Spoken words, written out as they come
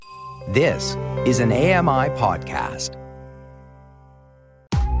This is an AMI podcast.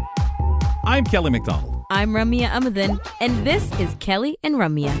 I'm Kelly McDonald. I'm Ramya Amadin, and this is Kelly and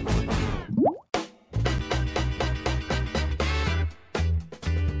Ramya.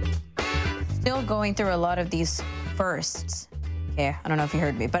 Still going through a lot of these firsts. Okay, I don't know if you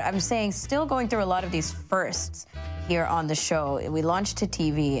heard me, but I'm saying still going through a lot of these firsts here on the show. We launched to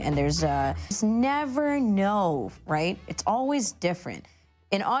TV, and there's just never know, right? It's always different.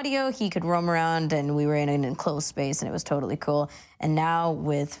 In audio, he could roam around, and we were in an enclosed space, and it was totally cool. And now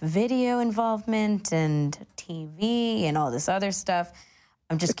with video involvement and TV and all this other stuff,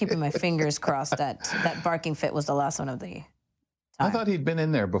 I'm just keeping my fingers crossed that barking fit was the last one of the time. I thought he'd been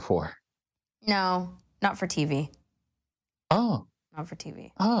in there before. No, not for TV. Oh. Not for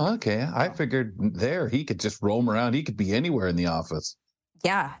TV. Oh, okay. I figured there he could just roam around. He could be anywhere in the office.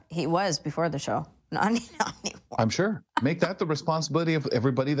 Yeah, he was before the show. Not anymore. I'm sure. Make that the responsibility of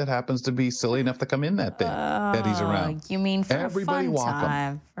everybody that happens to be silly enough to come in that day that he's around. You mean for Everybody a fun welcome.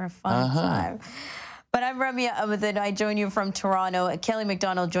 time. For a fun time. But I'm Ramya Amadin. I join you from Toronto. Kelly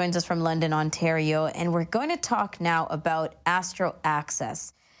McDonald joins us from London, Ontario. And we're going to talk now about Astro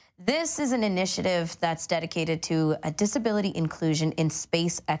Access. This is an initiative that's dedicated to a disability inclusion in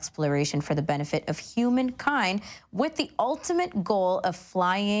space exploration for the benefit of humankind, with the ultimate goal of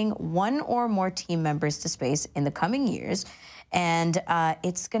flying one or more team members to space in the coming years. And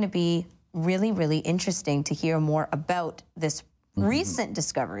it's going to be really, really interesting to hear more about this recent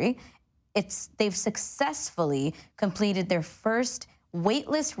discovery. They've successfully completed their first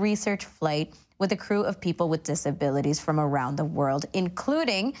weightless research flight with a crew of people with disabilities from around the world,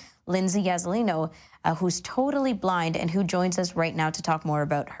 including Lindsay Yazzolino, who's totally blind and who joins us right now to talk more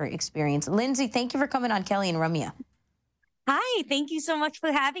about her experience. Lindsay, thank you for coming on Kelly and Ramya. Hi, thank you so much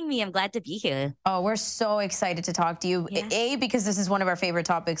for having me. I'm glad to be here. Oh, we're so excited to talk to you. Yeah. A, because this is one of our favorite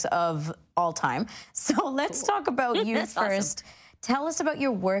topics of all time. So let's talk about you first. Awesome. Tell us about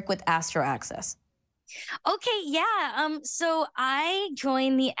your work with Astro Access. Okay, yeah. So I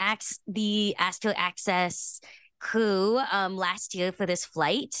joined the Astro Access crew last year for this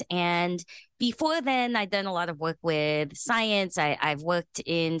flight, and before then I'd done a lot of work with science. I've worked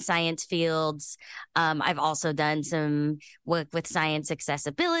in science fields. I've also done some work with science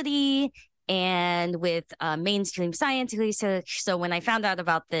accessibility and with mainstream science research. So when I found out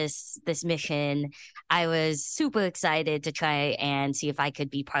about this mission, I was super excited to try and see if I could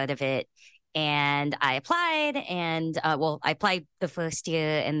be part of it. And I applied, and I applied the first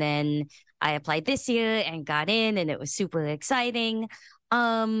year, and then I applied this year and got in, and it was super exciting.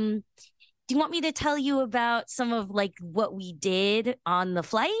 Do you want me to tell you about some of what we did on the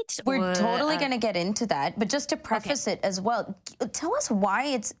flight? We're totally going to get into that, but just to preface it as well, tell us why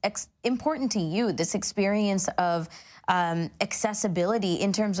it's important to you, this experience of accessibility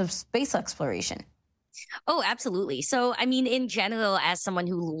in terms of space exploration. Oh, absolutely. So, I mean, in general, as someone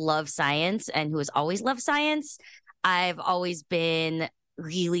who loves science and who has always loved science, I've always been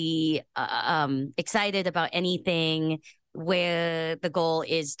really excited about anything where the goal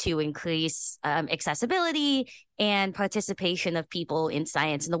is to increase accessibility and participation of people in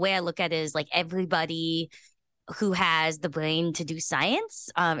science. And the way I look at it is everybody who has the brain to do science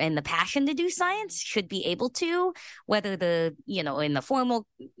and the passion to do science should be able to, whether in the formal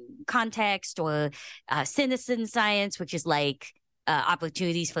context or citizen science, which is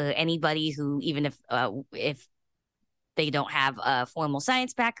opportunities for anybody who, even if they don't have a formal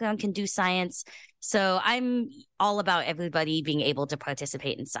science background, can do science. So I'm all about everybody being able to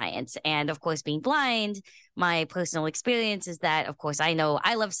participate in science. And of course, being blind, my personal experience is that, of course, I know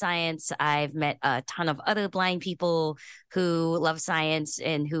I love science. I've met a ton of other blind people who love science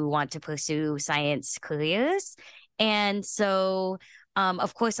and who want to pursue science careers. And so,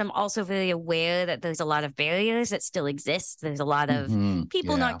 of course, I'm also very aware that there's a lot of barriers that still exist. There's a lot of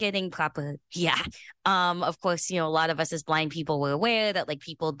people not getting proper. Yeah. Of course, a lot of us as blind people were aware that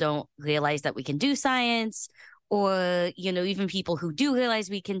people don't realize that we can do science, or, even people who do realize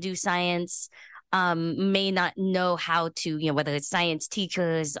we can do science may not know how to, whether it's science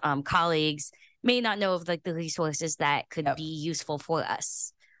teachers, colleagues, may not know of the resources that could be useful for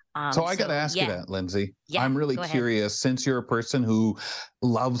us. So I got to ask you that, Lindsay. Yeah, I'm really curious, since you're a person who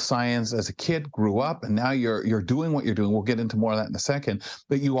loved science as a kid, grew up, and now you're doing what you're doing. We'll get into more of that in a second.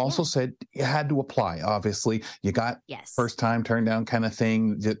 But you also said you had to apply. Obviously, you got first time turn down kind of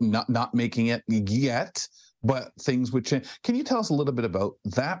thing, not making it yet, but things would change. Can you tell us a little bit about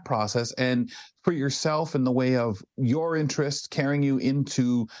that process and for yourself in the way of your interest carrying you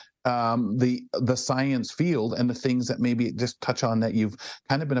into the science field and the things that maybe just touch on that you've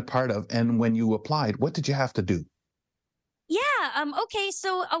kind of been a part of? And when you applied, what did you have to do? Yeah, Okay.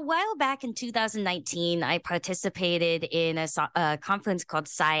 So a while back in 2019, I participated in a conference called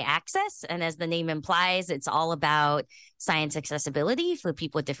SciAccess. And as the name implies, it's all about science accessibility for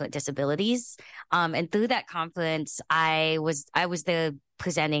people with different disabilities. And through that conference, I was there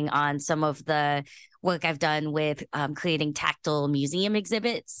presenting on some of the work I've done with creating tactile museum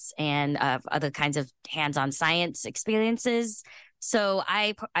exhibits and other kinds of hands-on science experiences. So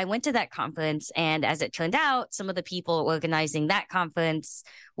I went to that conference, and as it turned out, some of the people organizing that conference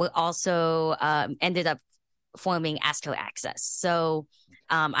were also ended up forming Astro Access. So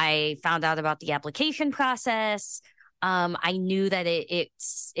I found out about the application process. I knew that it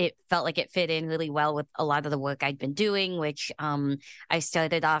felt like it fit in really well with a lot of the work I'd been doing, which I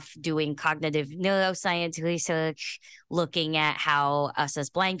started off doing cognitive neuroscience research, looking at how us as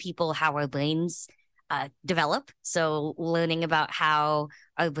blind people, how our brains develop. So learning about how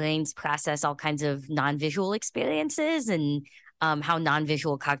our brains process all kinds of non-visual experiences and how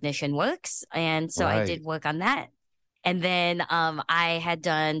non-visual cognition works. And so I did work on that. And then I had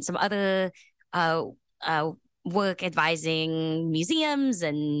done some other work advising museums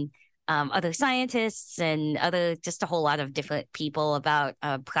and other scientists and just a whole lot of different people about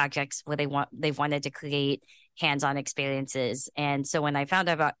projects where they've wanted to create hands-on experiences. And so when I found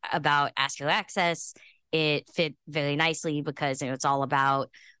out about Astro Access, it fit very nicely because it's all about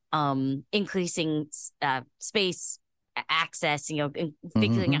increasing space access,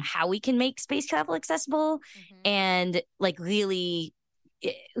 figuring out how we can make space travel accessible and like really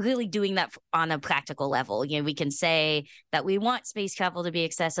doing that on a practical level. We can say that we want space travel to be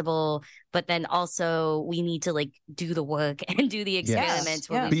accessible, but then also we need to like do the work and do the experiments.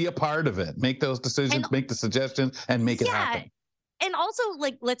 Be a part of it. Make those decisions, make the suggestions, and make it happen. And also,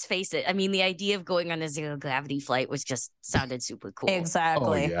 like, let's face it. I mean, the idea of going on a zero gravity flight sounded super cool.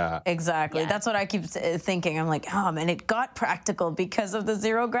 Exactly. Oh, yeah. Exactly. Yeah. That's what I keep thinking. I'm like, man, it got practical because of the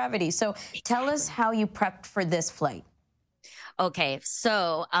zero gravity. So tell us how you prepped for this flight. Okay,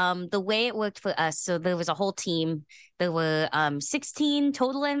 so the way it worked for us, so there was a whole team. There were 16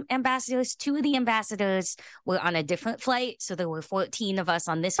 total ambassadors. 2 of the ambassadors were on a different flight. So there were 14 of us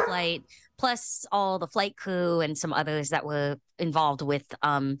on this flight, plus all the flight crew and some others that were involved with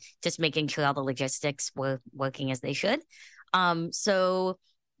just making sure all the logistics were working as they should. So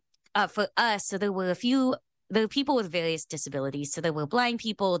for us, so there were people with various disabilities. So there were blind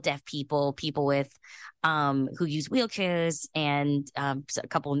people, deaf people, people with who use wheelchairs, and a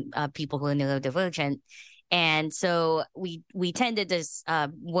couple people who are neurodivergent. And so we tended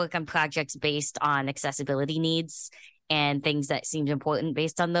to work on projects based on accessibility needs and things that seemed important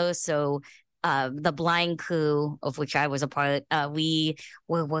based on those. So the blind crew, of which I was a part, we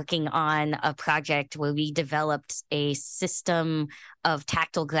were working on a project where we developed a system of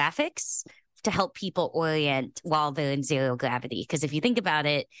tactile graphics to help people orient while they're in zero gravity. Because if you think about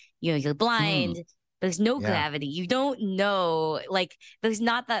it, you're blind. There's no gravity. You don't know, like, there's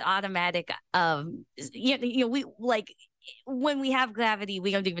not that automatic, we like when we have gravity, we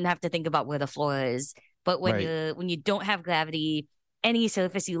don't even have to think about where the floor is. But when you don't have gravity, any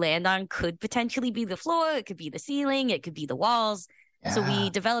surface you land on could potentially be the floor. It could be the ceiling. It could be the walls. Yeah. So we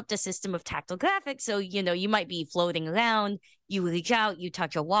developed a system of tactile graphics. So, you might be floating around, you reach out, you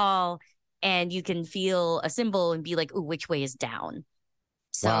touch a wall, and you can feel a symbol and be like, "Ooh, which way is down?"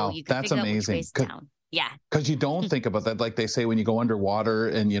 So you can figure out which way is down. Yeah. Because you don't think about that. Like they say, when you go underwater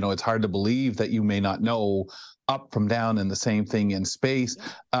and, it's hard to believe that you may not know up from down and the same thing in space.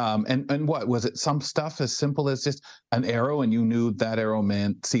 And what was it? Some stuff as simple as just an arrow, and you knew that arrow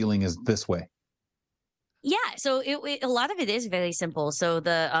meant ceiling is this way. Yeah. So a lot of it is very simple. So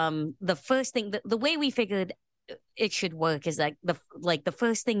the first thing, the way we figured it should work is like the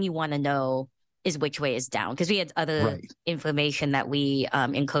first thing you want to know is which way is down, because we had other information that we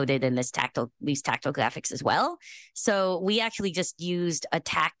encoded in these tactile graphics as well. So we actually just used a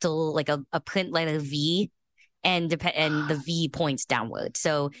tactile, like a print letter V, and the V points downward.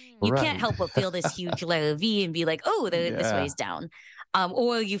 So you can't help but feel this huge letter V and be like, "Oh, this way is down."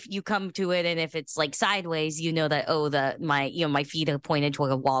 Or you come to it, and if it's like sideways, that my feet are pointed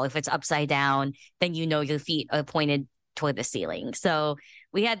toward a wall. If it's upside down, then your feet are pointed toward the ceiling. So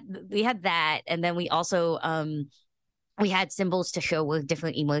we had that, and then we also we had symbols to show where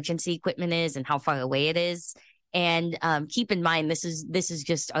different emergency equipment is and how far away it is. And keep in mind, this is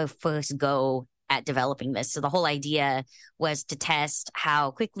just our first go at developing this. So the whole idea was to test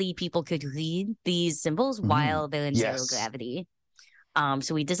how quickly people could read these symbols while they're in zero gravity.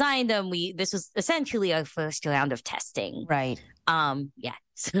 So we designed them. This was essentially our first round of testing. Right. Yeah.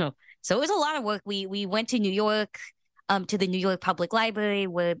 So it was a lot of work. We went to New York, to the New York Public Library,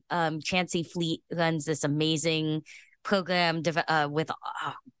 where Chancey Fleet runs this amazing program with,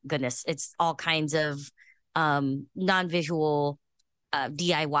 oh, goodness, it's all kinds of non-visual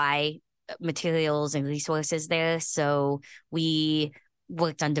DIY materials and resources there. So we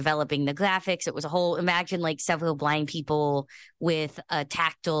worked on developing the graphics. It was a whole, imagine like several blind people with a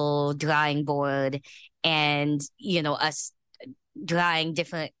tactile drawing board and, us drawing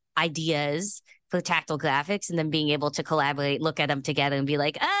different ideas for tactile graphics and then being able to collaborate, look at them together and be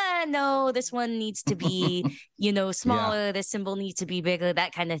like, no, this one needs to be, smaller. Yeah. This symbol needs to be bigger,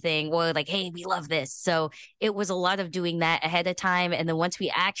 that kind of thing. Or like, hey, we love this. So it was a lot of doing that ahead of time. And then once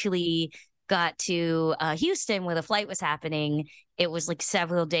we actually got to Houston where the flight was happening, it was like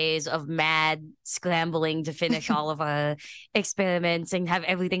several days of mad scrambling to finish all of our experiments and have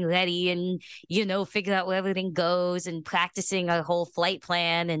everything ready and, figure out where everything goes and practicing our whole flight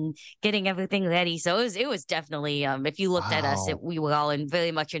plan and getting everything ready. So it was definitely, if you looked at us, we were all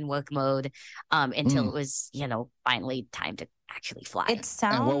very much in work mode until it was, finally time to actually fly. It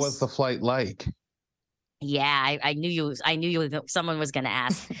sounds... And what was the flight like? Yeah, I knew someone was going to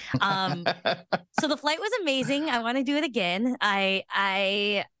ask. So the flight was amazing. I want to do it again.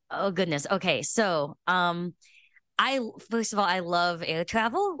 Oh goodness. Okay. So, first of all, I love air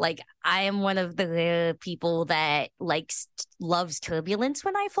travel. Like I am one of the rare people that loves turbulence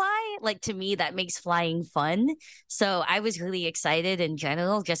when I fly. Like to me, that makes flying fun. So I was really excited in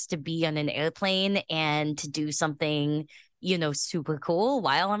general just to be on an airplane and to do something, super cool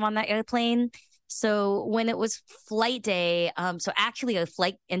while I'm on that airplane. So when it was flight day, so actually our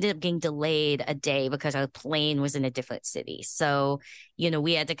flight ended up getting delayed a day because our plane was in a different city. So,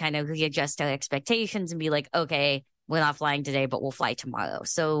 we had to kind of readjust our expectations and be like, okay, we're not flying today, but we'll fly tomorrow.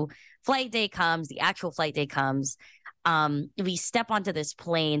 So the actual flight day comes. We step onto this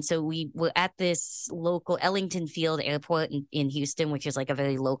plane. So we were at this local Ellington Field Airport in Houston, which is like a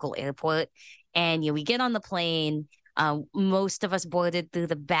very local airport. And we get on the plane. Most of us boarded through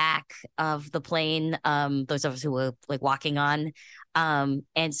the back of the plane, those of us who were like walking on.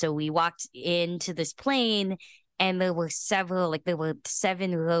 And so we walked into this plane and there were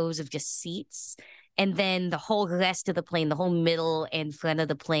 7 rows of just seats. And then the whole rest of the plane, the whole middle and front of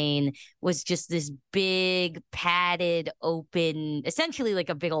the plane was just this big padded open, essentially like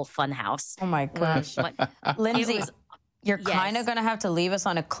a big old fun house. Oh my gosh. Lindsay, you're kind of going to have to leave us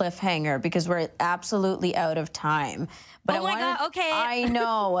on a cliffhanger because we're absolutely out of time. But God, okay. I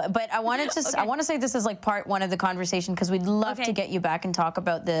know, but I wanted to. Okay. I want to say this is like part one of the conversation because we'd love to get you back and talk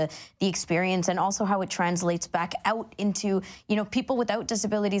about the experience and also how it translates back out into people without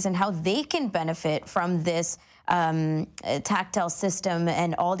disabilities and how they can benefit from this tactile system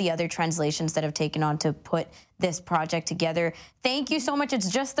and all the other translations that have taken on to put this project together. Thank you so much. It's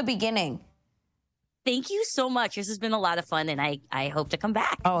just the beginning. Thank you so much. This has been a lot of fun, and I hope to come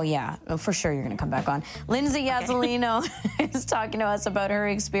back. Oh, yeah. For sure you're going to come back on. Lindsay Yazzolino is talking to us about her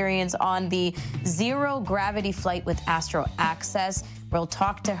experience on the zero-gravity flight with Astro Access. We'll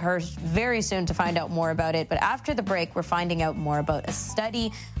talk to her very soon to find out more about it. But after the break, we're finding out more about a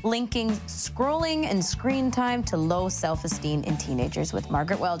study linking scrolling and screen time to low self-esteem in teenagers with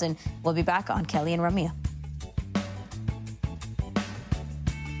Margaret Weldon. We'll be back on Kelly and Ramya.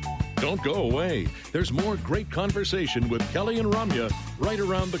 Don't go away. There's more great conversation with Kelly and Ramya right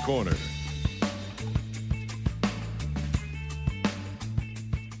around the corner.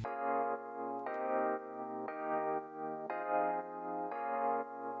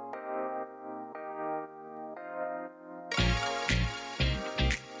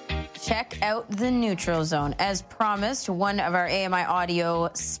 Check out the Neutral Zone. As promised, one of our AMI audio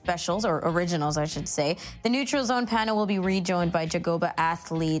specials, or originals, I should say, the Neutral Zone panel will be rejoined by Jagoba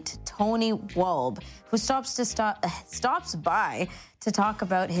athlete Tony Walb, who stops by to talk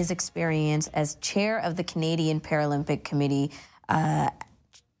about his experience as chair of the Canadian Paralympic Committee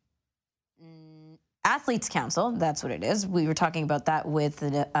Athletes Council. That's what it is. We were talking about that with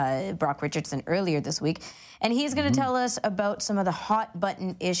Brock Richardson earlier this week. And he's going to tell us about some of the hot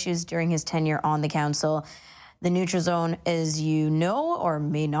button issues during his tenure on the council. The Neutral Zone, as you know or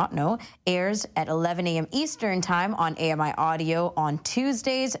may not know, airs at 11 a.m. Eastern Time on AMI Audio on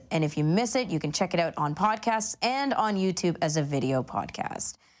Tuesdays. And if you miss it, you can check it out on podcasts and on YouTube as a video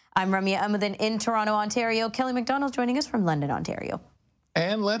podcast. I'm Ramya Amuddin in Toronto, Ontario. Kelly McDonald joining us from London, Ontario.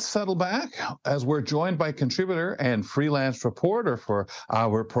 And let's settle back as we're joined by contributor and freelance reporter for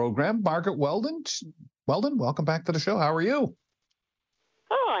our program, Margaret Weldon. Weldon, welcome back to the show. How are you?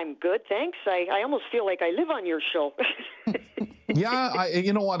 Oh, I'm good, thanks. I almost feel like I live on your show. Yeah,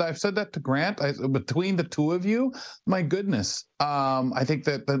 you know what? I've said that to Grant. Between the two of you, my goodness, I think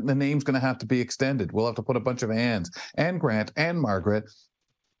that the name's going to have to be extended. We'll have to put a bunch of Anns and Grant and Margaret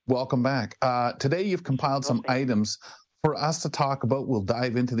Welcome back. Today you've compiled some items for us to talk about. We'll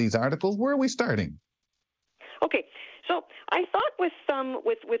dive into these articles. Where are we starting? Okay, so I thought with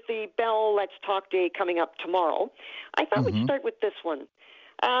the Bell Let's Talk Day coming up tomorrow, I thought we'd start with this one.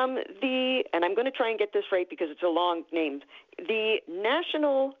 And I'm going to try and get this right because it's a long name. The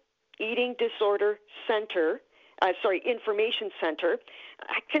National Eating Disorder Information Center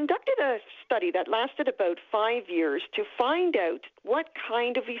conducted a study that lasted about 5 years to find out what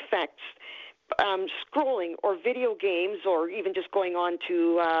kind of effects scrolling or video games or even just going on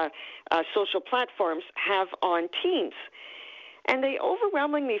to social platforms have on teens. And they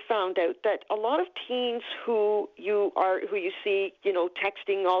overwhelmingly found out that a lot of teens who you see,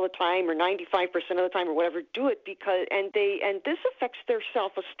 texting all the time or 95% of the time or whatever, do it because this affects their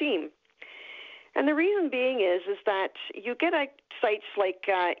self-esteem. And the reason being is that you get sites like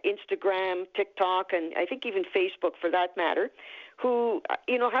Instagram, TikTok, and I think even Facebook for that matter, who,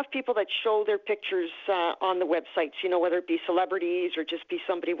 have people that show their pictures on the websites, whether it be celebrities or just be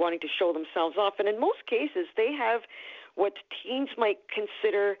somebody wanting to show themselves off. And in most cases, they have what teens might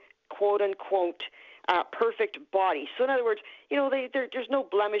consider, quote unquote, perfect body. So in other words, there's no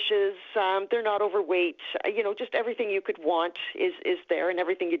blemishes, they're not overweight, just everything you could want is there, and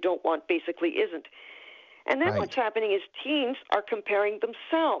everything you don't want basically isn't. And then what's happening is teens are comparing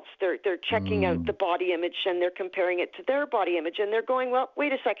themselves. They're checking out the body image, and they're comparing it to their body image, and they're going, well,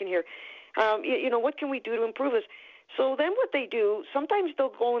 wait a second here. What can we do to improve this? So then what they do, sometimes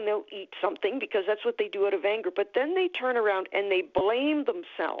they'll go and they'll eat something because that's what they do out of anger, but then they turn around and they blame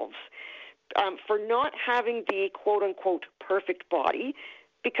themselves for not having the quote-unquote perfect body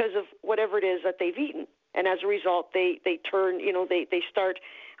because of whatever it is that they've eaten. And as a result, they turn, they start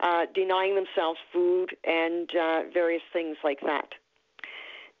denying themselves food and various things like that.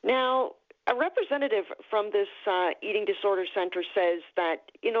 Now, a representative from this Eating Disorder Center says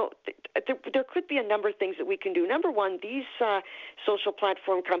that, there could be a number of things that we can do. Number one, these social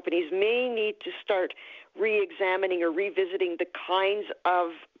platform companies may need to start re-examining or revisiting the kinds of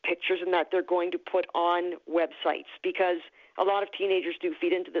pictures and that they're going to put on websites, because a lot of teenagers do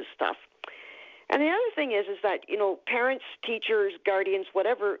feed into this stuff. And the other thing is that, parents, teachers, guardians,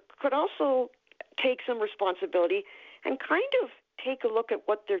 whatever, could also take some responsibility and kind of take a look at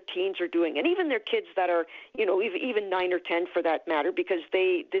what their teens are doing, and even their kids that are, even 9 or 10 for that matter, because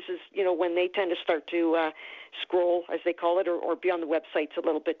this is when they tend to start to scroll, as they call it, or be on the websites a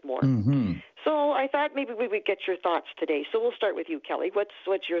little bit more. Mm-hmm. So I thought maybe we would get your thoughts today. So we'll start with you, Kelly.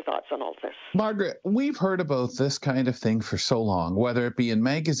 What's your thoughts on all this? Margaret, we've heard about this kind of thing for so long, whether it be in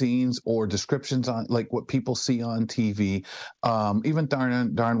magazines or descriptions on like what people see on TV, even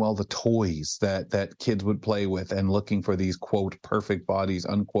darn well the toys that kids would play with and looking for these, quote, perfect bodies,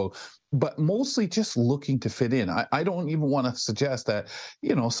 unquote, but mostly just looking to fit in. I don't even want to suggest that,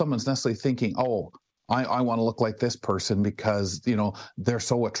 someone's necessarily thinking, oh, I want to look like this person because, they're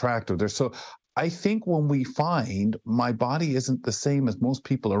so attractive. I think when we find my body isn't the same as most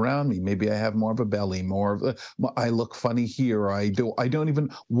people around me, maybe I have more of a belly, I look funny here, or I don't even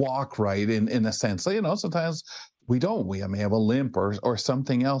walk right in a sense. So, sometimes we may have a limp or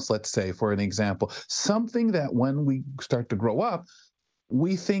something else, let's say, for an example, something that when we start to grow up,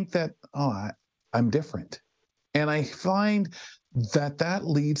 we think that, I'm different. And I find that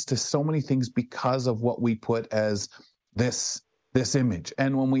leads to so many things because of what we put as this image.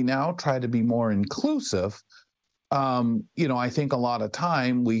 And when we now try to be more inclusive, I think a lot of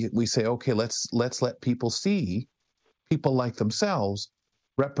time we say, okay, let's let people see people like themselves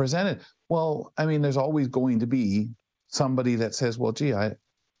represented. Well, I mean, there's always going to be somebody that says, well, gee, I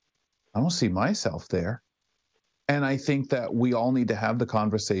don't see myself there. And I think that we all need to have the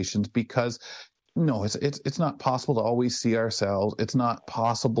conversations because no, it's not possible to always see ourselves. It's not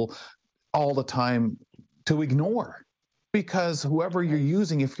possible all the time to ignore, because whoever you're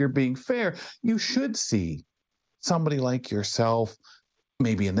using, if you're being fair, you should see somebody like yourself,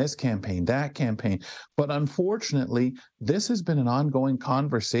 maybe in this campaign, that campaign. But unfortunately, this has been an ongoing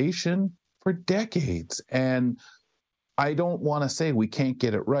conversation for decades. And I don't want to say we can't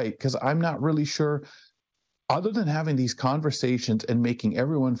get it right, because I'm not really sure. Other than having these conversations and making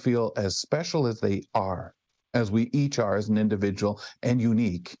everyone feel as special as they are, as we each are as an individual and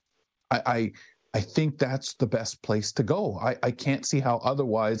unique, I think that's the best place to go. I can't see how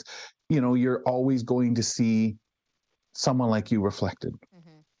otherwise, you're always going to see someone like you reflected.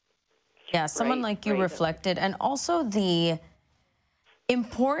 Mm-hmm. Yeah, someone like you reflected. And also the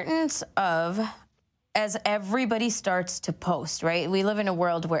importance of, as everybody starts to post, right? We live in a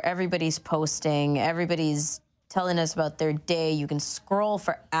world where everybody's posting, everybody's telling us about their day. You can scroll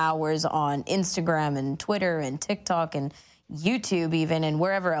for hours on Instagram and Twitter and TikTok and YouTube even, and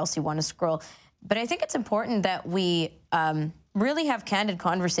wherever else you want to scroll. But I think it's important that we really have candid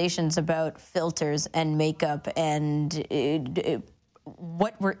conversations about filters and makeup and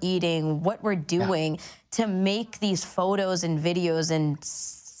what we're eating, what we're doing to make these photos and videos and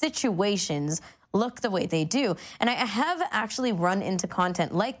situations look the way they do. And I have actually run into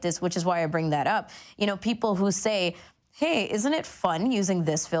content like this, which is why I bring that up. You know, people who say, hey, isn't it fun using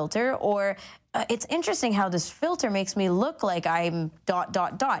this filter? Or it's interesting how this filter makes me look like I'm ...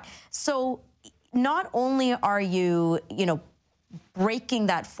 So not only are you, breaking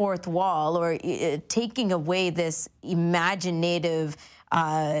that fourth wall or taking away this imaginative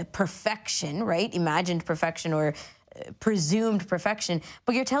perfection, right? Imagined perfection or presumed perfection,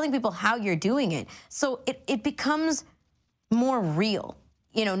 but you're telling people how you're doing it. So it becomes more real.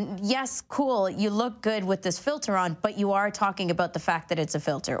 Yes, cool, you look good with this filter on, but you are talking about the fact that it's a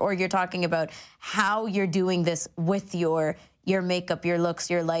filter, or you're talking about how you're doing this with your makeup, your looks,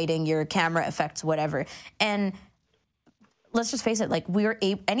 your lighting, your camera effects, whatever. And let's just face it, like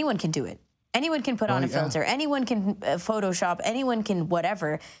anyone can do it. Anyone can put on a filter. Anyone can Photoshop. Anyone can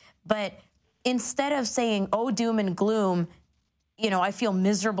whatever. But instead of saying, oh, doom and gloom, I feel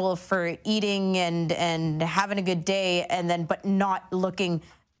miserable for eating and having a good day but not looking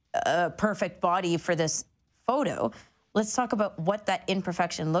a perfect body for this photo. Let's talk about what that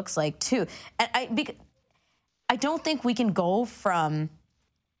imperfection looks like too. And I don't think we can go from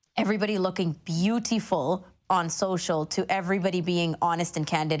everybody looking beautiful on social to everybody being honest and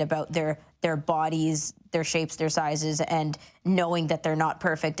candid about their bodies, their shapes, their sizes, and knowing that they're not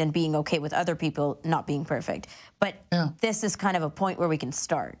perfect and being okay with other people not being perfect. But this is kind of a point where we can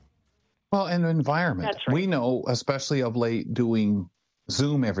start. Well, and environment. That's right. We know, especially of late, doing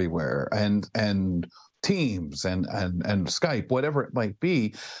Zoom everywhere and Teams and Skype, whatever it might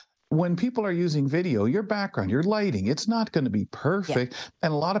be. When people are using video, your background, your lighting, it's not going to be perfect. Yeah.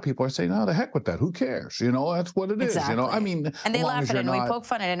 And a lot of people are saying, oh, the heck with that. Who cares? That's what it is. I mean, and they laugh at it and we poke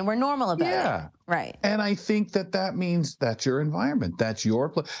fun at it and we're normal about it. Yeah. Right. And I think that means that's your environment. That's your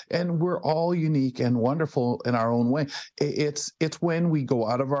place. And we're all unique and wonderful in our own way. It's when we go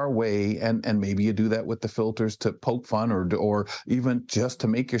out of our way and maybe you do that with the filters to poke fun or even just to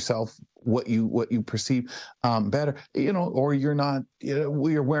make yourself what you perceive better, or you're not,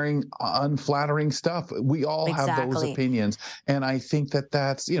 we're wearing unflattering stuff. We all have those opinions. And I think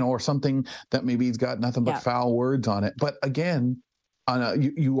that's, or something that maybe it's got nothing but foul words on it. But again,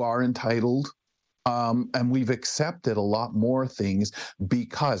 you are entitled. And we've accepted a lot more things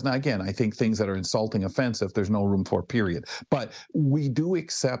because, now again, I think things that are insulting, offensive, there's no room for, period. But we do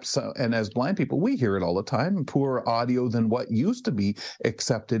accept, and as blind people, we hear it all the time, poorer audio than what used to be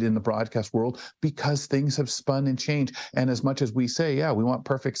accepted in the broadcast world because things have spun and changed. And as much as we say, we want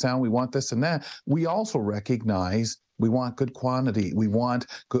perfect sound, we want this and that, we also recognize we want good quantity. We want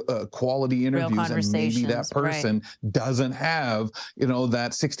quality interviews, and maybe that person doesn't have,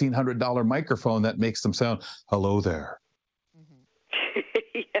 that $1,600 microphone that makes them sound, hello there.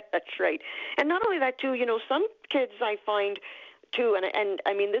 Yeah, that's right. And not only that, too, some kids I find, too, and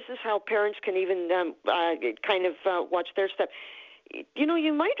I mean, this is how parents can even watch their step.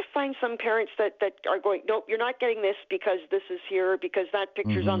 You might find some parents that are going, nope, you're not getting this because this is here, because that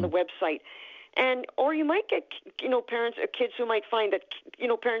picture's on the website. Or you might get, parents or kids who might find that,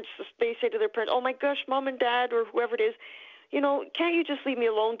 parents, they say to their parents, oh my gosh, mom and dad or whoever it is, can't you just leave me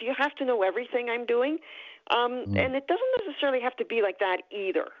alone? Do you have to know everything I'm doing? And it doesn't necessarily have to be like that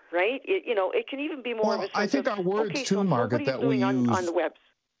either, right? It can even be more of a sense I think our words too, Margaret, that we use on the webs,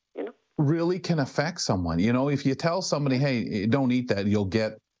 really can affect someone. If you tell somebody, hey, don't eat that, you'll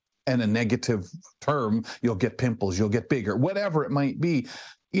get, and a negative term, you'll get pimples, you'll get bigger, whatever it might be.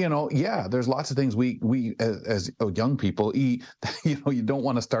 There's lots of things we as young people eat. You don't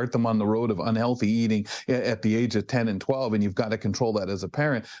want to start them on the road of unhealthy eating at the age of 10 and 12, and you've got to control that as a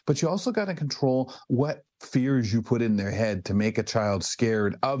parent. But you also got to control what fears you put in their head to make a child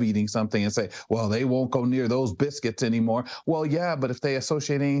scared of eating something and say, well, they won't go near those biscuits anymore. Well, yeah, but if they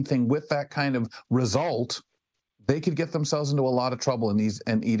associate anything with that kind of result, they could get themselves into a lot of trouble,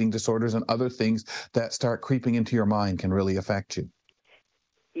 and eating disorders and other things that start creeping into your mind can really affect you.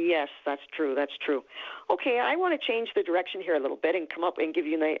 Yes, that's true. That's true. Okay, I want to change the direction here a little bit and come up and give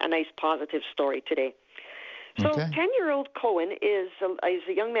you a nice positive story today. So 10-year-old Cohen is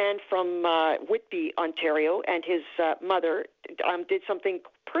a young man from Whitby, Ontario, and his mother did something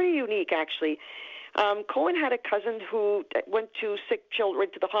pretty unique, actually. Cohen had a cousin who went to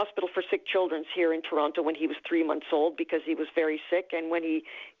the hospital for sick children here in Toronto when he was 3 months old because he was very sick. And when he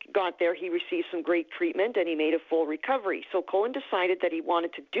got there, he received some great treatment and he made a full recovery. So Cohen decided that he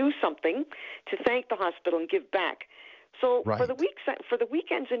wanted to do something to thank the hospital and give back. So Right. for the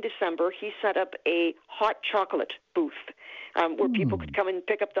weekends in December, he set up a hot chocolate booth where people could come and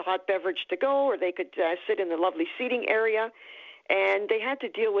pick up the hot beverage to go, or they could sit in the lovely seating area. And they had to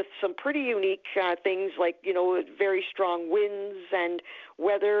deal with some pretty unique things like, very strong winds and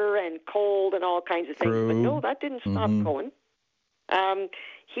weather and cold and all kinds of things. True. But no, that didn't stop Cohen.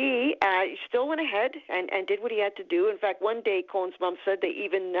 He still went ahead and did what he had to do. In fact, one day Cohen's mom said they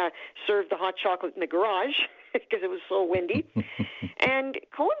even served the hot chocolate in the garage because it was so windy. And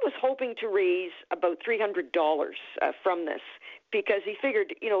Cohen was hoping to raise about $300 from this because he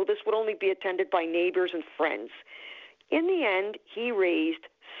figured, this would only be attended by neighbors and friends. In the end, he raised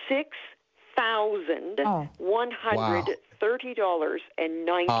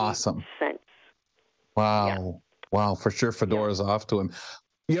 $6,130.90. Awesome. Wow. Yeah. Wow, for sure Fedora's off to him.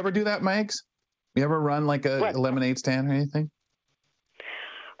 You ever do that, Megs? You ever run like a lemonade stand or anything?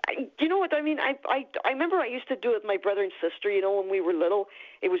 You know what I mean? I remember I used to do it with my brother and sister. When we were little,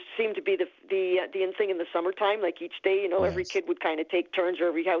 it seemed to be the in thing in the summertime. Like each day, every kid would kind of take turns, or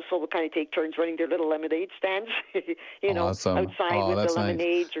every household would kind of take turns running their little lemonade stands. Awesome. Outside with the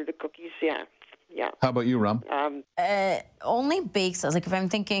lemonades nice. Or the cookies. Yeah. How about you, Rum? Only bake sales. Like if I'm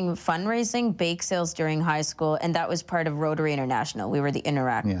thinking fundraising, bake sales during high school, and that was part of Rotary International. We were the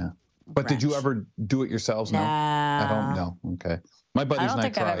Interact. Yeah. But did you ever do it yourselves? No. I don't know. Okay. My buddies and I tried. I don't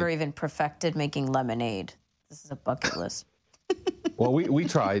think I've ever even perfected making lemonade. This is a bucket list. Well, we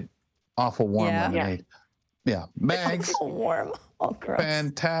tried awful warm lemonade. Yeah. Megs. Awful warm. Oh, gross.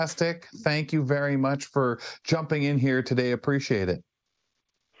 Fantastic. Thank you very much for jumping in here today. Appreciate it.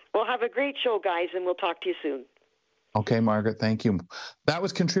 Well, have a great show, guys, and we'll talk to you soon. Okay, Margaret, thank you. That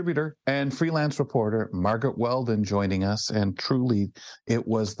was contributor and freelance reporter Margaret Weldon joining us, and truly, it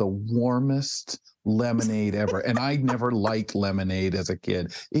was the warmest lemonade ever. And I never liked lemonade as a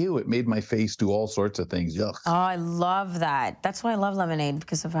kid. Ew, it made my face do all sorts of things. Yuck. Oh, I love that. That's why I love lemonade,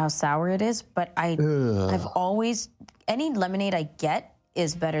 because of how sour it is. But I've always, any lemonade I get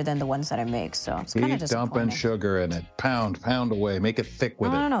is better than the ones that I make. So it's kind of disappointing. Keep dumping sugar in it. Pound away. Make it thick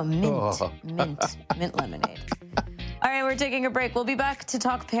with it. No, mint lemonade. All right, we're taking a break. We'll be back to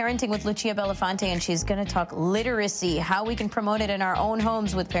talk parenting with Lucia Belafonte, and she's going to talk literacy, how we can promote it in our own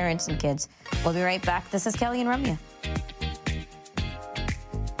homes with parents and kids. We'll be right back. This is Kelly and Ramya.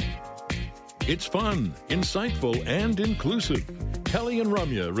 It's fun, insightful, and inclusive. Kelly and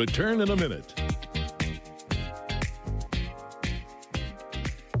Ramya return in a minute.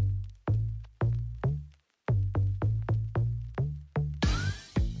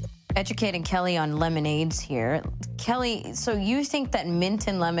 Educating Kelly on lemonades here. Kelly, so you think that mint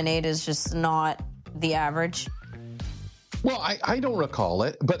and lemonade is just not the average? Well, I don't recall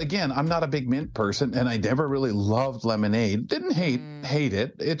it. But again, I'm not a big mint person, and I never really loved lemonade. Didn't hate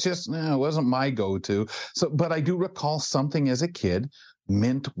it. It just it wasn't my go-to. So, but I do recall something as a kid.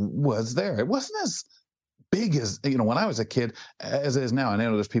 Mint was there. It wasn't as big as, when I was a kid as it is now. And I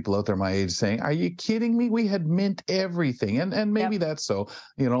know there's people out there my age saying, are you kidding me? We had mint everything. And maybe that's so,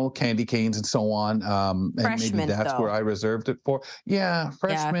 candy canes and so on. And maybe mint, that's where I reserved it for. Yeah,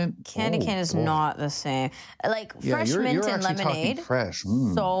 fresh mint. Candy cane is not the same. Like fresh mint and lemonade, fresh.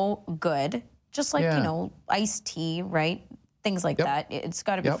 So good. Just like, iced tea, right? Things like that. It's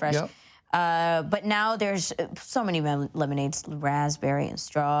got to be fresh. But now there's so many lemonades, raspberry and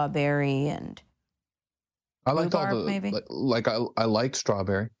strawberry and I liked all the, maybe? I like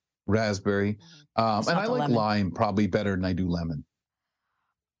strawberry, raspberry, and I like lime probably better than I do lemon.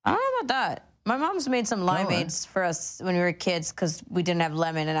 I don't know about that. My mom's made some limeades for us when we were kids because we didn't have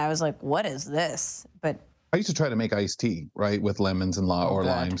lemon, and I was like, what is this? But I used to try to make iced tea, right, with lemons and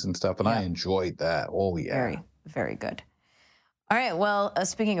limes and stuff, and I enjoyed that. Oh, yeah. Very, very good. All right, well,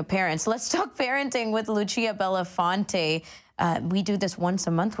 speaking of parents, let's talk parenting with Lucia Belafonte. We do this once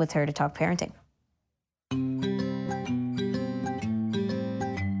a month with her to talk parenting.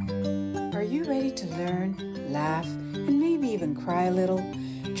 Are you ready to learn, laugh, and maybe even cry a little?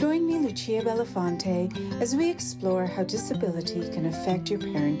 Join me, Lucia Belafonte, as we explore how disability can affect your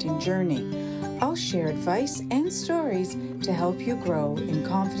parenting journey. I'll share advice and stories to help you grow in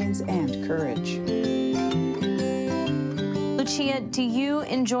confidence and courage. Lucia, do you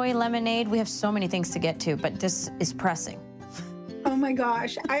enjoy lemonade? We have so many things to get to, but this is pressing. Oh my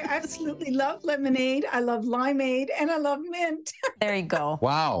gosh, I absolutely love lemonade. I love limeade, and I love mint. There you go.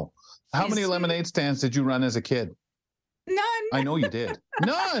 Wow. How many lemonade stands did you run as a kid? None. I know you did.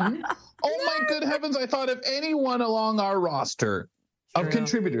 None? Oh my good heavens. I thought if anyone along our roster of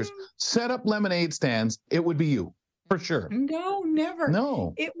contributors set up lemonade stands, it would be you. For sure. No, never.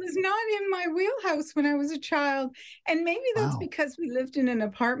 No. It was not in my wheelhouse when I was a child. And maybe that's because we lived in an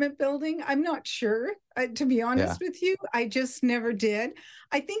apartment building. I'm not sure. To be honest with you, I just never did.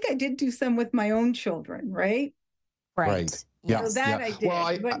 I think I did do some with my own children, right? Right. Yeah. So that I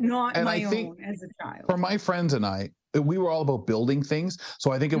did, but not my own as a child. For my friends and I, we were all about building things.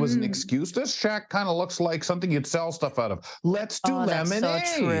 So I think it was an excuse. This shack kind of looks like something you'd sell stuff out of. Let's do lemonade.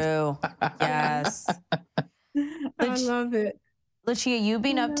 That's so true. Yes. I love it. Lucia, you've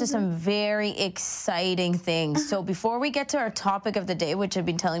been up to some very exciting things. So before we get to our topic of the day, which I've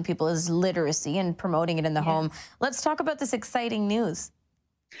been telling people is literacy and promoting it in the home, let's talk about this exciting news.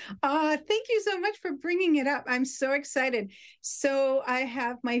 Thank you so much for bringing it up. I'm so excited. So I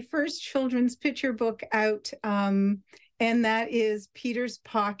have my first children's picture book out, and that is Peter's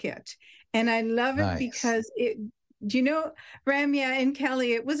Pocket. And I love it because do you know, Ramya and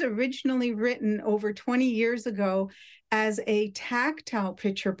Kelly, it was originally written over 20 years ago as a tactile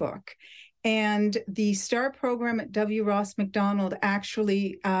picture book. And the STAR program at W. Ross Macdonald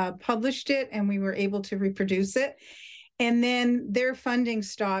actually published it, and we were able to reproduce it. And then their funding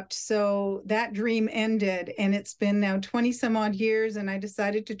stopped, so that dream ended. And it's been now 20 some odd years, and I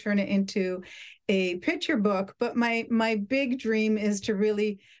decided to turn it into a picture book. But my big dream is to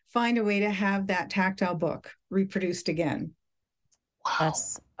really find a way to have that tactile book reproduced again. Wow.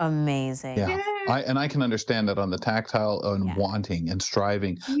 That's amazing. Yeah. I can understand that on the tactile and wanting and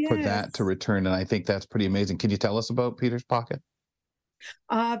striving for that to return. And I think that's pretty amazing. Can you tell us about Peter's Pocket?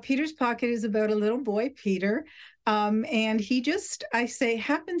 Peter's Pocket is about a little boy, Peter. And he just, I say,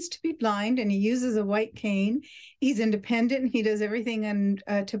 happens to be blind, and he uses a white cane. He's independent, and he does everything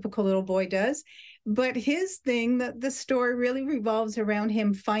a typical little boy does. But his thing, the story really revolves around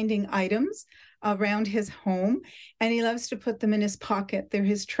him finding items around his home, and he loves to put them in his pocket. They're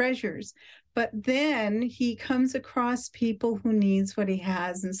his treasures. But then he comes across people who needs what he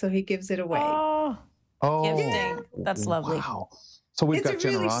has, and so he gives it away. Oh, gifting. That's lovely. Wow. So we've got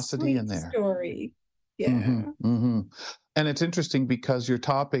generosity in there. Story. Yeah. And it's interesting because your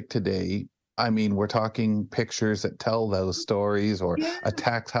topic today, I mean, we're talking pictures that tell those stories, or a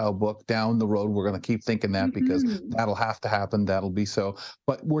tactile book down the road. We're going to keep thinking that because that'll have to happen. That'll be so.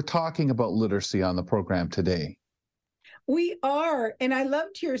 But we're talking about literacy on the program today. We are. And I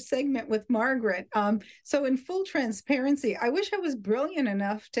loved your segment with Margaret. So in full transparency, I wish I was brilliant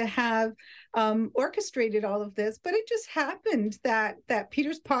enough to have orchestrated all of this, but it just happened that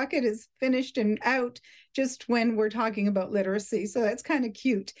Peter's Pocket is finished and out just when we're talking about literacy. So that's kind of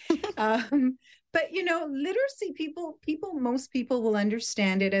cute. But, you know, literacy, most people will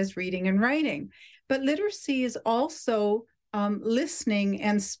understand it as reading and writing, but literacy is also listening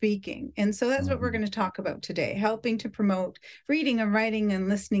and speaking. And so that's what we're going to talk about today, helping to promote reading and writing and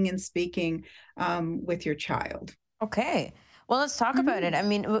listening and speaking with your child. Okay. Well, let's talk about it. I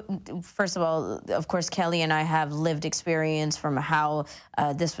mean, first of all, of course, Kelly and I have lived experience from how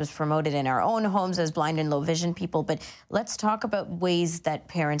this was promoted in our own homes as blind and low vision people. But let's talk about ways that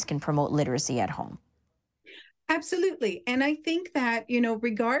parents can promote literacy at home. Absolutely. And I think that, you know,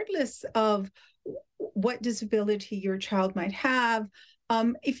 regardless of what disability your child might have,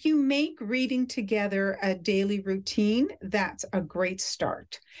 if you make reading together a daily routine, that's a great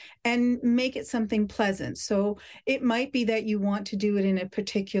start, and make it something pleasant. So it might be that you want to do it in a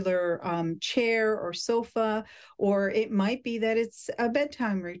particular chair or sofa, or it might be that it's a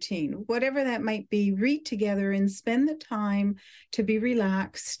bedtime routine. Whatever that might be, read together and spend the time to be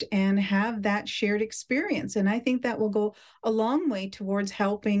relaxed and have that shared experience. And I think that will go a long way towards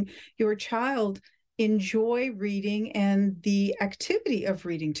helping your child enjoy reading and the activity of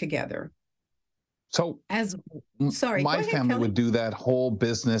reading together. So my family Kelly. would do that whole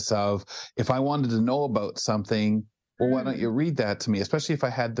business of, if I wanted to know about something, well, why don't you read that to me? Especially if I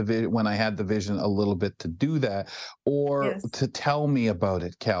had when I had the vision a little bit to do that, or to tell me about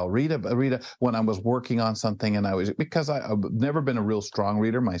it. Cal, read when I was working on something, and because I've never been a real strong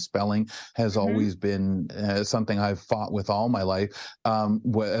reader. My spelling has always been something I've fought with all my life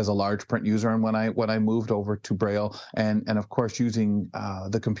as a large print user, and when I moved over to Braille, and of course using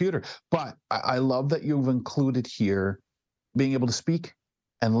the computer. But I love that you've included here being able to speak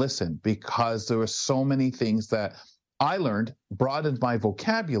and listen, because there were so many things that I learned, broadened my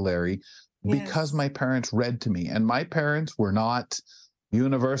vocabulary because my parents read to me. And my parents were not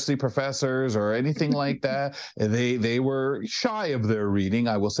university professors or anything like that. They were shy of their reading.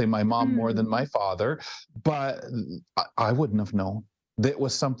 I will say my mom more than my father, but I wouldn't have known. That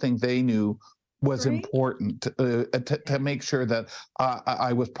was something they knew was important to make sure that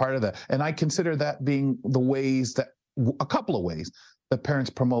I was part of that. And I consider that being a couple of ways that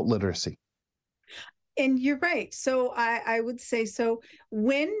parents promote literacy. And you're right. So I would say, so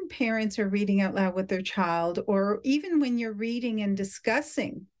when parents are reading out loud with their child, or even when you're reading and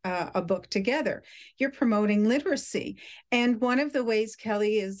discussing a book together, you're promoting literacy. And one of the ways,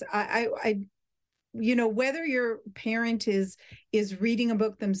 Kelly, is whether your parent is reading a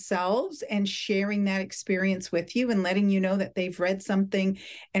book themselves and sharing that experience with you and letting you know that they've read something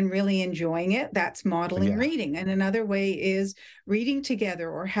and really enjoying it, that's modeling reading. And another way is reading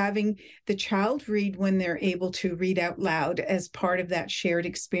together, or having the child read when they're able to read out loud as part of that shared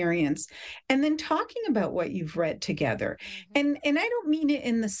experience. And then talking about what you've read together. And I don't mean it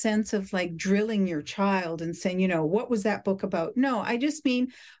in the sense of like drilling your child and saying, what was that book about? No, I just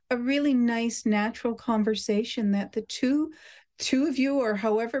mean a really nice, natural conversation that the two of you, or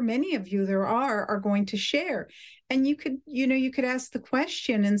however many of you there are going to share. And you could ask the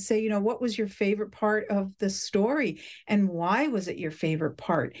question and say, what was your favorite part of the story, and why was it your favorite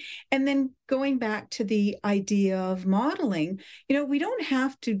part? And then going back to the idea of modeling, we don't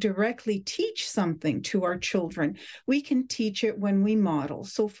have to directly teach something to our children. We can teach it when we model.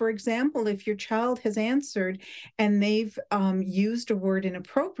 So for example, if your child has answered and they've used a word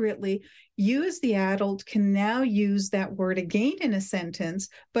inappropriately, you as the adult can now use that word again in a sentence,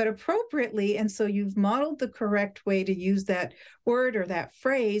 but appropriately. And so you've modeled the correct way to use that word or that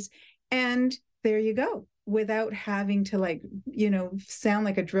phrase. And there you go, without having to sound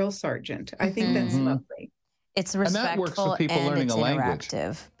like a drill sergeant. I think that's lovely. It's respectful and it's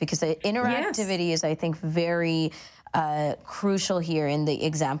interactive, because interactivity is, I think, very crucial here in the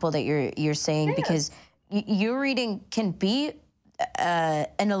example that you're saying, because your reading can be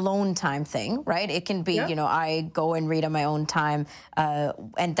an alone time thing, right? It can be, I go and read on my own time,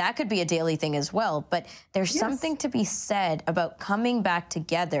 and that could be a daily thing as well. But there's something to be said about coming back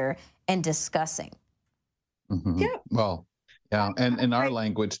together and discussing. Yeah. Well, yeah. And in our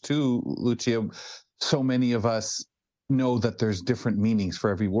language too, Lucia, so many of us know that there's different meanings for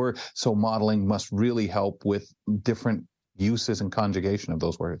every word. So modeling must really help with different uses and conjugation of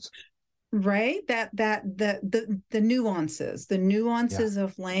those words. Right, the nuances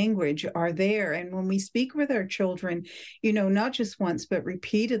of language are there. And when we speak with our children, not just once but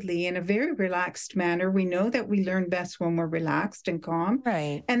repeatedly in a very relaxed manner, we know that we learn best when we're relaxed and calm,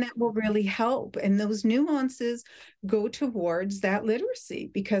 right? And that will really help. And those nuances go towards that literacy,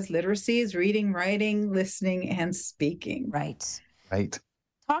 because literacy is reading, writing, listening, and speaking. Right.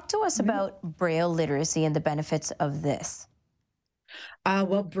 Talk to us about Braille literacy and the benefits of this.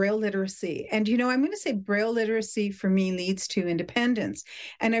 Well, Braille literacy. And, I'm going to say Braille literacy for me leads to independence.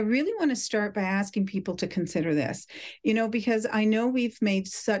 And I really want to start by asking people to consider this, because I know we've made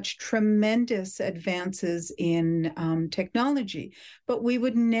such tremendous advances in technology, but we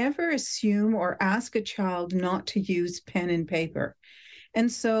would never assume or ask a child not to use pen and paper. And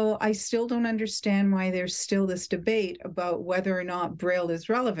so I still don't understand why there's still this debate about whether or not Braille is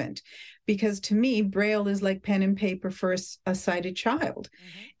relevant, because to me, Braille is like pen and paper for a sighted child.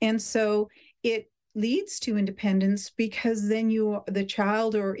 And so it leads to independence, because then the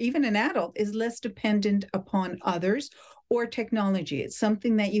child, or even an adult, is less dependent upon others or technology. It's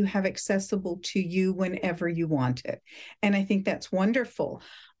something that you have accessible to you whenever you want it. And I think that's wonderful.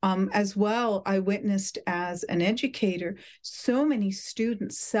 As well, I witnessed as an educator, so many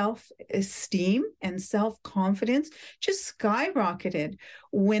students' self-esteem and self-confidence just skyrocketed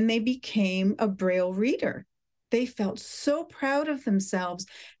when they became a Braille reader. They felt so proud of themselves.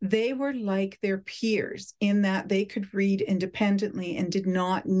 They were like their peers in that they could read independently and did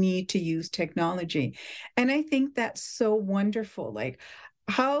not need to use technology. And I think that's so wonderful. Like,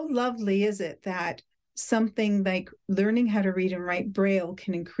 how lovely is it that something like learning how to read and write Braille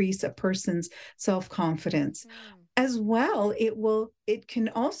can increase a person's self-confidence. As well, it can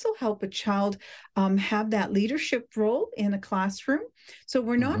also help a child have that leadership role in a classroom. So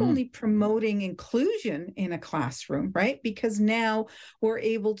we're not only promoting inclusion in a classroom, right? Because now we're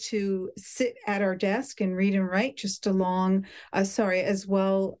able to sit at our desk and read and write just as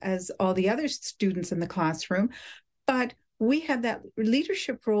well as all the other students in the classroom. But we have that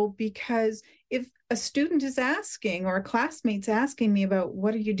leadership role, because if a student is asking, or a classmate's asking me about,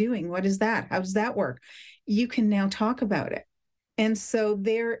 what are you doing? What is that? How does that work? You can now talk about it. And so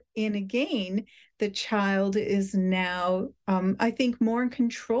therein again, the child is now, I think, more in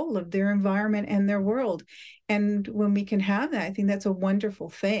control of their environment and their world. And when we can have that, I think that's a wonderful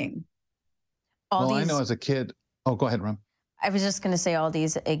thing. I know as a kid, go ahead, Ram. I was just going to say all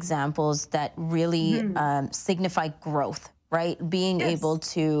these examples that really signify growth, right? Being able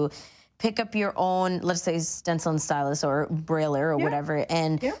to pick up your own, let's say, stencil and stylus or Brailler or whatever,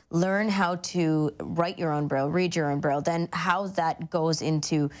 and learn how to write your own Braille, read your own Braille, then how that goes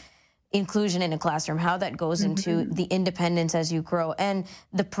into inclusion in a classroom, how that goes into the independence as you grow. And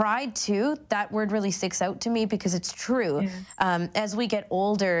the pride too, that word really sticks out to me because it's true. Yes. As we get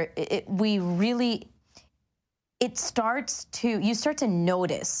older, you start to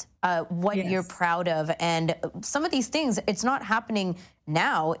notice what you're proud of. And some of these things, it's not happening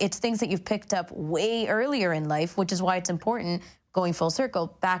now. It's things that you've picked up way earlier in life, which is why it's important, going full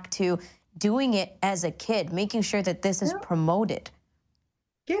circle, back to doing it as a kid, making sure that this is promoted.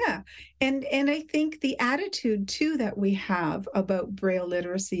 Yeah. And I think the attitude too that we have about Braille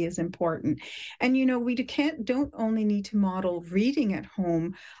literacy is important. And, you know, we don't only need to model reading at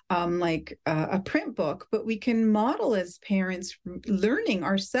home like a print book, but we can model as parents learning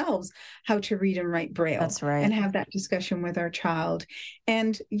ourselves how to read and write Braille. That's right. And have that discussion with our child.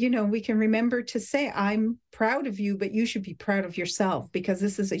 And, you know, we can remember to say, I'm proud of you, but you should be proud of yourself because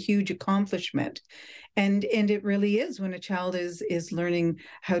this is a huge accomplishment. And it really is when a child is learning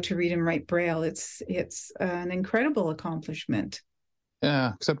how to read and write Braille. It's an incredible accomplishment.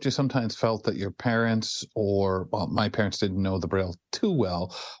 Yeah, except you sometimes felt that your parents my parents didn't know the Braille too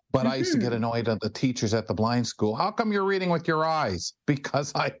well, but I used to get annoyed at the teachers at the blind school. How come you're reading with your eyes?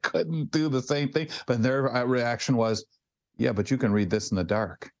 Because I couldn't do the same thing. But their reaction was, yeah, but you can read this in the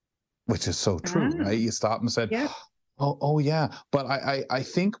dark, which is so true, right? You stopped and said, Oh, yeah. But I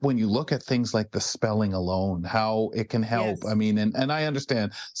think when you look at things like the spelling alone, how it can help. Yes. I mean, and I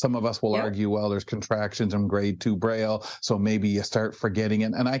understand some of us will argue, well, there's contractions in grade 2 Braille, so maybe you start forgetting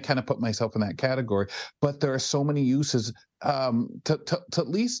it. And I kind of put myself in that category. But there are so many uses to at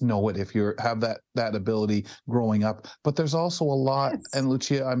least know it if you have that ability growing up. But there's also a lot, and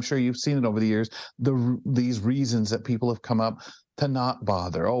Lucia, I'm sure you've seen it over the years, these reasons that people have come up to not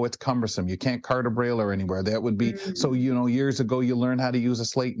bother. Oh, it's cumbersome. You can't cart a Brailler anywhere. That would be, so, you know, years ago, you learned how to use a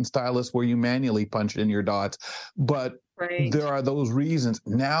slate and stylus where you manually punch in your dots. But there are those reasons.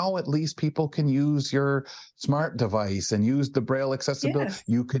 Now, at least people can use your smart device and use the Braille accessibility. Yes.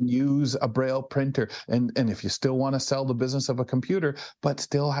 You can use a Braille printer. And if you still want to sell the business of a computer, but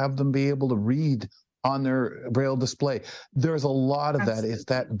still have them be able to read on their Braille display. There's a lot of that. It's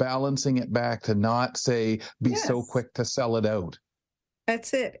that balancing it back to not be so quick to sell it out.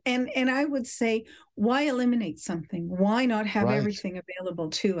 That's it. And I would say, why eliminate something? Why not have everything available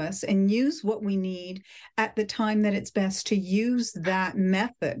to us and use what we need at the time that it's best to use that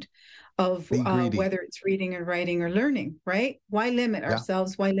method of whether it's reading or writing or learning, right? Why limit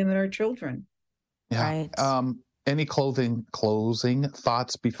ourselves? Why limit our children? Yeah. Right. Any closing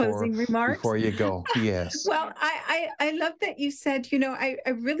thoughts before you go? Yes. Well, I love that you said, you know, I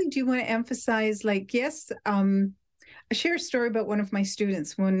really do want to emphasize, like, yes, I share a story about one of my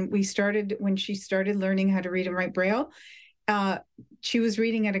students when she started learning how to read and write Braille. She was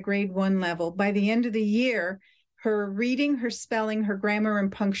reading at a grade 1 level. By the end of the year, her reading, her spelling, her grammar,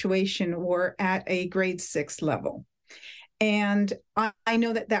 and punctuation were at a grade 6 level. And I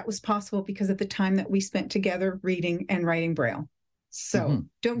know that was possible because of the time that we spent together reading and writing Braille. So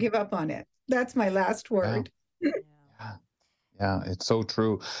don't give up on it. That's my last word. Yeah, it's so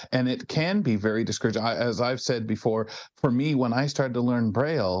true. And it can be very discouraging. As I've said before, for me, when I started to learn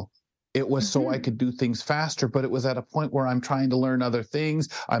Braille, it was so I could do things faster, but it was at a point where I'm trying to learn other things.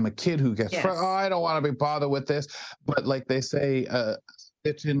 I'm a kid who gets, I don't want to be bothered with this. But like they say,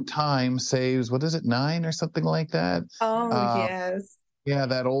 stitch in time saves, 9 or something like that? Oh, yes. Yeah,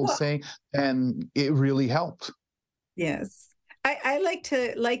 that old saying. And it really helped. Yes. I like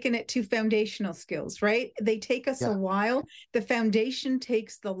to liken it to foundational skills, right? They take us a while. The foundation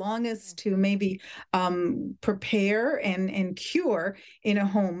takes the longest to maybe prepare and cure in a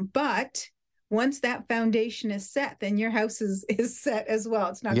home. But once that foundation is set, then your house is set as well.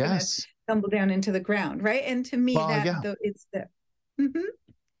 It's not going to tumble down into the ground, right? And to me, it's the...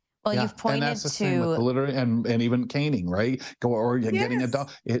 Well, you've pointed and that's the same with the literary and even caning, right? Getting a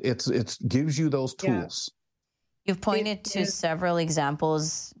dog. It gives you those tools. You've pointed to several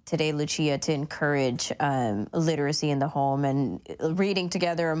examples today, Lucia, to encourage literacy in the home and reading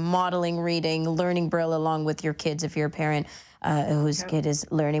together, modeling reading, learning Braille along with your kids if you're a parent whose kid is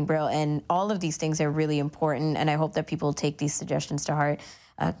learning Braille. And all of these things are really important. And I hope that people take these suggestions to heart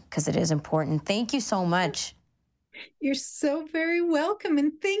because it is important. Thank you so much. You're so very welcome.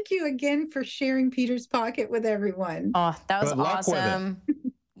 And thank you again for sharing Peter's Pocket with everyone. Oh, that was awesome.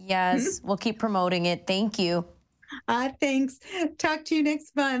 Yes, we'll keep promoting it. Thank you. Thanks. Talk to you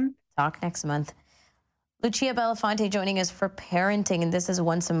next month. Talk next month. Lucia Belafonte joining us for parenting, and this is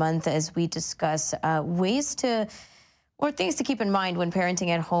once a month as we discuss things to keep in mind when parenting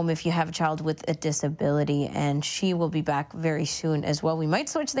at home if you have a child with a disability, and she will be back very soon as well. We might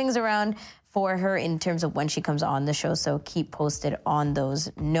switch things around for her in terms of when she comes on the show. So keep posted on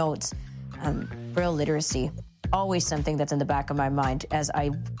those notes. Braille literacy, always something that's in the back of my mind, as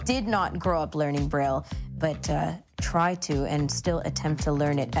I did not grow up learning Braille, but try to and still attempt to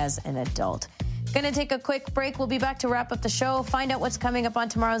learn it as an adult. Going to take a quick break. We'll be back to wrap up the show, find out what's coming up on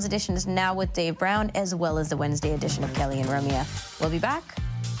tomorrow's edition is Now with Dave Brown, as well as the Wednesday edition of Kelly and Ramya. We'll be back.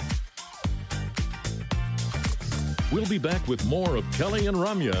 We'll be back with more of Kelly and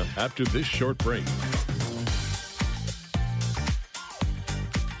Ramya after this short break.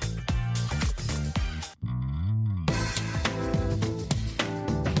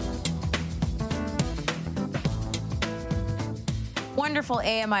 Wonderful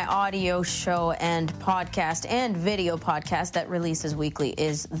AMI audio show and podcast and video podcast that releases weekly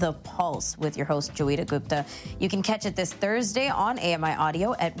is The Pulse with your host, Joeita Gupta. You can catch it this Thursday on AMI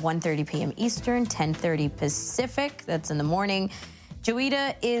Audio at 1:30 p.m. Eastern, 10:30 Pacific. That's in the morning.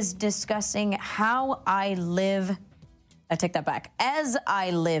 Joeita is discussing how I live. I take that back. As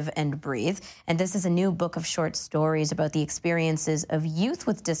I Live and Breathe. And this is a new book of short stories about the experiences of youth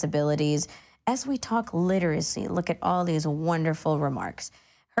with disabilities as we talk literacy. Look at all these wonderful remarks.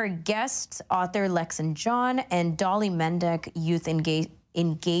 Her guests, author Lexan John and Dolly Mendek, youth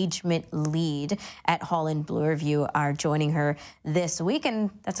engagement lead at Holland Bloorview, are joining her this week. And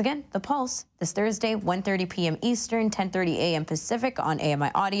that's, again, The Pulse, this Thursday, 1:30 p.m. Eastern, 10:30 a.m. Pacific on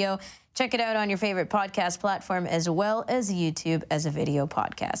AMI Audio. Check it out on your favorite podcast platform, as well as YouTube as a video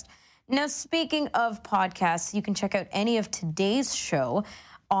podcast. Now, speaking of podcasts, you can check out any of today's show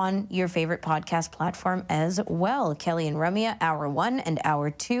on your favorite podcast platform as well. Kelly and Ramya, Hour 1 and Hour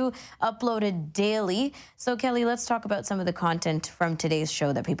 2, uploaded daily. So, Kelly, let's talk about some of the content from today's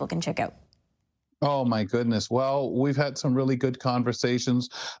show that people can check out. Oh, my goodness. Well, we've had some really good conversations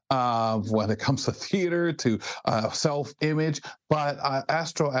when it comes to theater, to self-image, but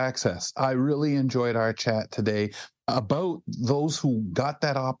Astro Access. I really enjoyed our chat today about those who got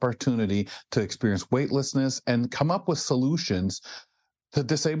that opportunity to experience weightlessness and come up with solutions to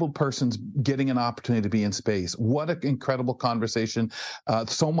disabled persons getting an opportunity to be in space. What an incredible conversation.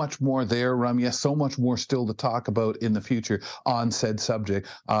 So much more there, Ramya, so much more still to talk about in the future on said subject.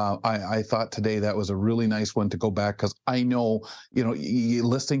 I thought today that was a really nice one to go back, because I know, you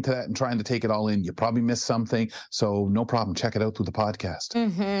listening to that and trying to take it all in, you probably missed something. So no problem. Check it out through the podcast.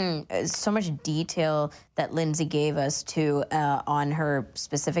 Mm-hmm. So much detail that Lindsay gave us too on her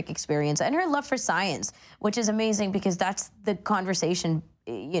specific experience and her love for science, which is amazing, because that's the conversation,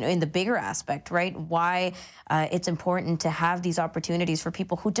 in the bigger aspect, right? Why it's important to have these opportunities for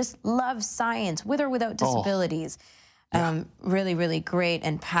people who just love science, with or without disabilities. Really, really great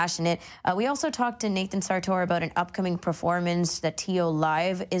and passionate. We also talked to Nathan Sartor about an upcoming performance that TO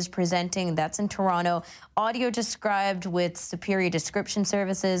Live is presenting. That's in Toronto. Audio described with Superior Description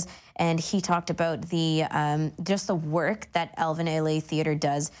Services. And he talked about the just the work that Elvin LA Theatre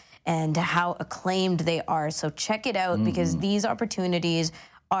does and how acclaimed they are. So check it out, because these opportunities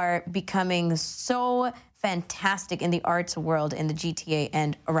are becoming so fantastic in the arts world in the GTA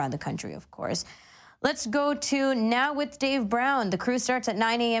and around the country, of course. Let's go to Now with Dave Brown. The crew starts at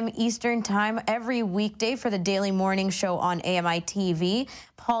 9 a.m. Eastern Time every weekday for the daily morning show on AMI TV.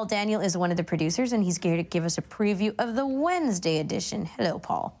 Paul Daniel is one of the producers, and he's here to give us a preview of the Wednesday edition. Hello,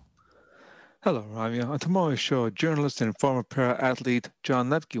 Paul. Hello, Ramya. On tomorrow's show, journalist and former para-athlete John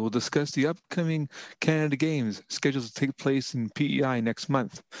Lepke will discuss the upcoming Canada Games scheduled to take place in PEI next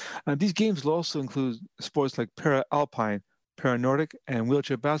month. These games will also include sports like para-alpine, para-Nordic, and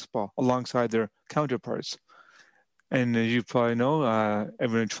wheelchair basketball alongside their counterparts. And as you probably know,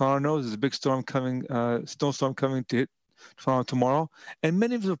 everyone in Toronto knows there's a big snowstorm coming to hit Toronto tomorrow, and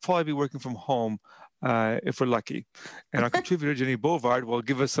many of us will probably be working from home if we're lucky. And our contributor, Jenny Bovard, will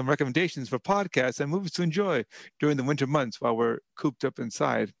give us some recommendations for podcasts and movies to enjoy during the winter months while we're cooped up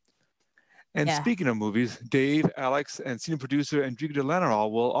inside. And speaking of movies, Dave, Alex, and senior producer Enrique de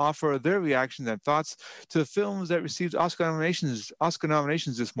Lanaral will offer their reactions and thoughts to the films that received Oscar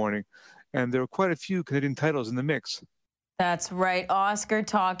nominations this morning. And there were quite a few Canadian titles in the mix. That's right. Oscar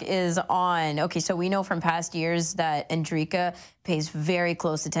talk is on. Okay, so we know from past years that Enrica pays very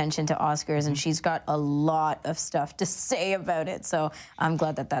close attention to Oscars, and she's got a lot of stuff to say about it. So I'm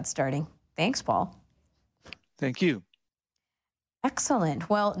glad that that's starting. Thanks, Paul. Thank you. Excellent.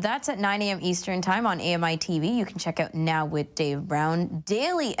 Well, that's at 9 a.m. Eastern Time on AMI TV. You can check out Now with Dave Brown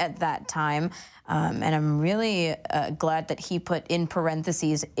daily at that time. And I'm really glad that he put in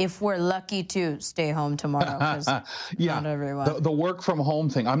parentheses, if we're lucky to stay home tomorrow. Not everyone. The work from home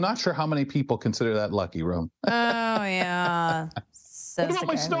thing. I'm not sure how many people consider that lucky, Rom. Oh, yeah. Says the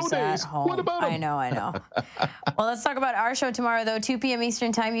guy who's at home. What about I know. Well, let's talk about our show tomorrow, though. 2 p.m.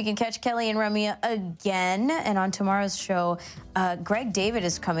 Eastern Time. You can catch Kelly and Ramya again. And on tomorrow's show, Greg David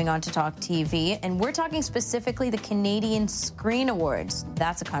is coming on to talk TV. And we're talking specifically the Canadian Screen Awards.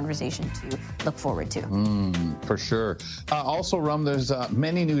 That's a conversation to look forward to. For sure. Also, Rum, there's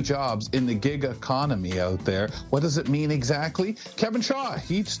many new jobs in the gig economy out there. What does it mean exactly? Kevin Shaw,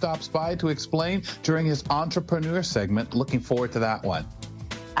 he stops by to explain during his entrepreneur segment. Looking forward to that one.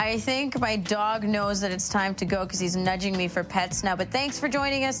 I think my dog knows that it's time to go because he's nudging me for pets now. But thanks for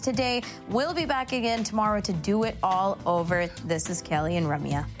joining us today. We'll be back again tomorrow to do it all over. This is Kelly and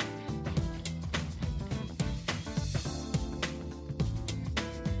Ramya.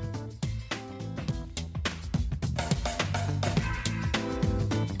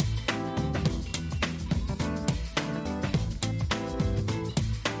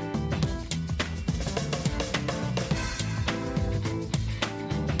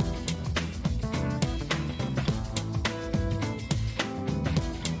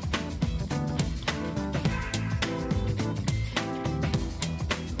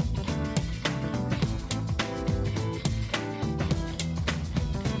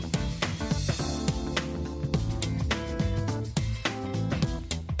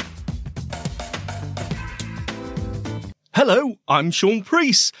 Hello, I'm Sean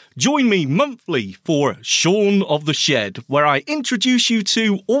Priest. Join me monthly for Sean of the Shed, where I introduce you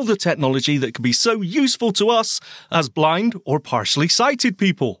to all the technology that can be so useful to us as blind or partially sighted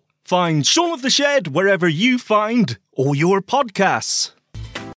people. Find Sean of the Shed wherever you find all your podcasts.